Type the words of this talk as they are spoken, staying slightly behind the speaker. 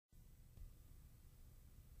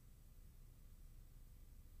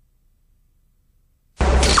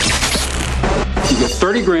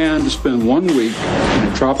30 grand to spend 1 week in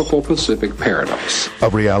a tropical Pacific paradise. A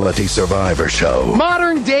reality survivor show.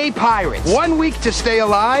 Modern day pirates. 1 week to stay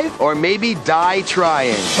alive or maybe die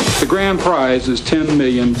trying. The grand prize is $10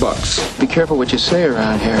 million. Be careful what you say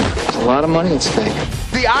around here. There's a lot of money at stake.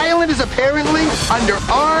 The island is apparently under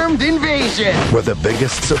armed invasion. Where the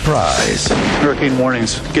biggest surprise. Hurricane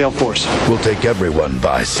warnings, Gale Force. Will take everyone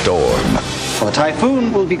by storm. Well, a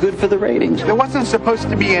typhoon will be good for the ratings. There wasn't supposed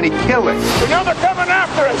to be any killing. We know they're coming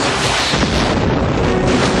after us.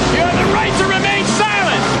 You have the right to remain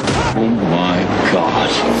silent. Oh my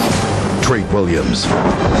God. Treat Williams.